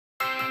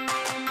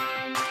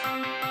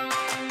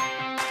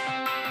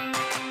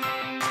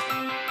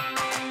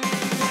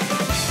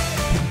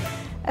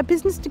A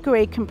business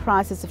degree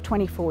comprises of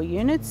 24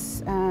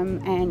 units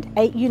and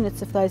 8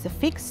 units of those are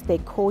fixed, they're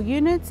core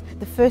units.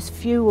 The first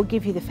few will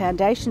give you the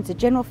foundations, the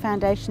general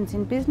foundations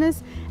in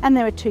business, and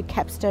there are 2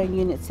 capstone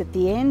units at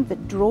the end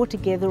that draw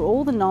together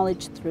all the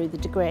knowledge through the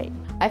degree.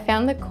 I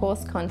found the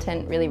course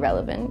content really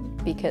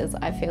relevant because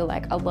I feel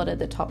like a lot of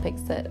the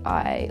topics that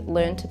I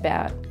learnt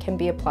about can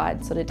be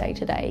applied sort of day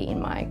to day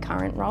in my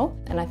current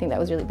role, and I think that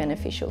was really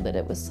beneficial, that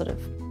it was sort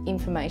of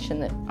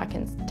information that I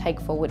can take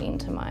forward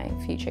into my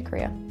future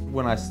career.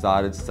 When I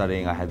started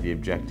studying, I had the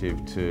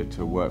objective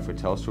to work for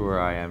Telstra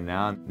where I am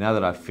now. Now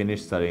that I've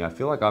finished studying, I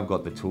feel like I've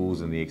got the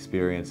tools and the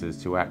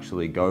experiences to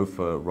actually go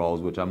for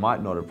roles which I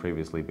might not have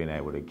previously been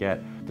able to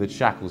get. The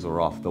shackles are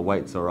off, the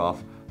weights are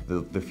off,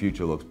 the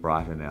future looks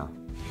brighter now.